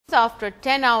After a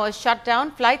 10-hour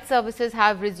shutdown, flight services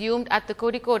have resumed at the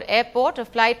Kozhikode airport. A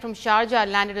flight from Sharjah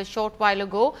landed a short while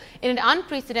ago. In an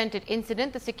unprecedented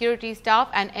incident, the security staff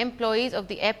and employees of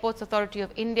the Airports Authority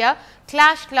of India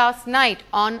clashed last night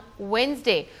on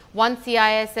Wednesday. One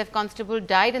CISF constable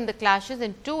died in the clashes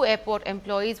and 2 airport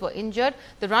employees were injured.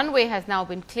 The runway has now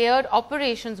been cleared.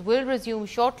 Operations will resume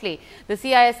shortly. The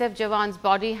CISF jawan's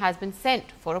body has been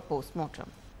sent for a post-mortem.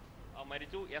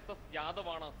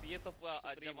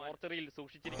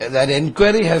 That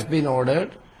inquiry has been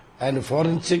ordered and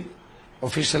forensic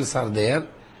officials are there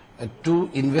to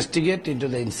investigate into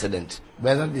the incident,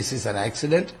 whether this is an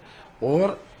accident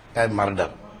or a murder.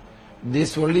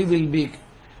 This only will be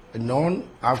known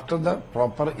after the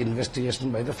proper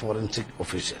investigation by the forensic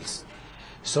officials.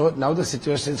 So now the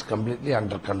situation is completely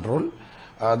under control.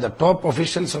 The top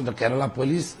officials of the Kerala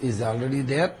police is already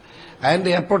there, and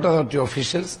the airport authority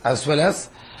officials as well as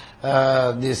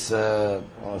this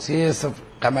CISF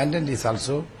commandant is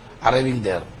also arriving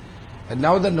there. And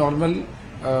now the normal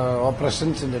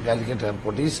operations in the Calicut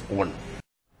airport is on.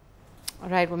 All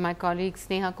right, well, my colleague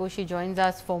Sneha Koshi joins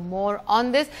us for more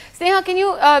on this. Sneha, can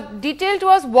you detail to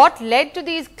us what led to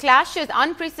these clashes,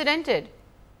 unprecedented?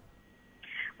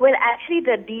 Well, actually,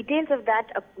 the details of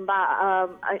that,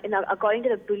 according to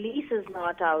the police, is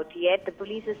not out yet. The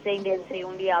police is saying they'll say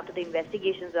only after the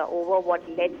investigations are over what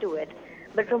led to it.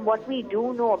 But from what we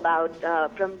do know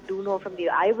from the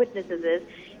eyewitnesses is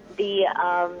the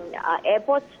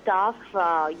airport staff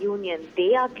union.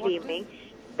 They are claiming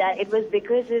that it was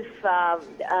because of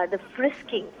the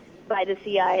frisking by the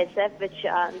CISF, which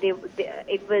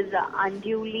it was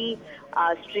unduly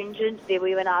stringent. They were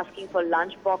even asking for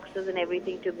lunch boxes and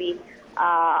everything to be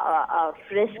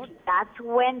frisked. That's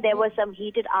when there was some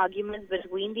heated arguments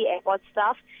between the airport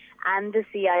staff and the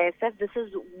CISF. This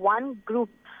is one group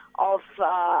of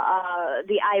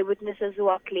the eyewitnesses who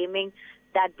are claiming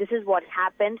that this is what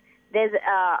happened.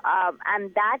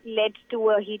 And that led to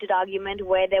a heated argument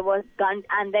where there was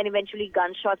and then eventually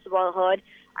gunshots were heard,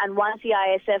 and one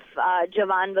CISF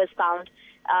jawan was found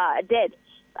dead.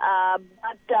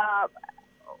 But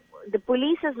the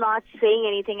police is not saying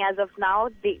anything as of now.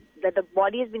 The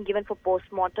body has been given for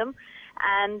post-mortem,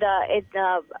 and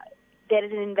there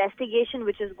is an investigation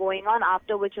which is going on,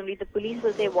 after which only the police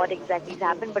will say what exactly has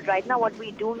happened. But right now what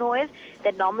we do know is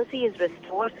that normalcy is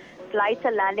restored. Flights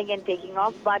are landing and taking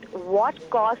off. But what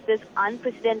caused this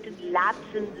unprecedented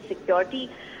lapse in the security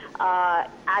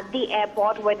at the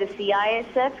airport, where the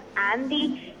CISF and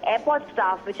the airport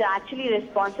staff, which are actually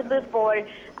responsible for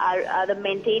the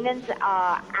maintenance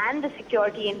and the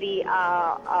security in the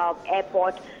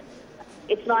airport,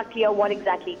 it's not clear what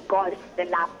exactly caused the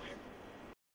lapse.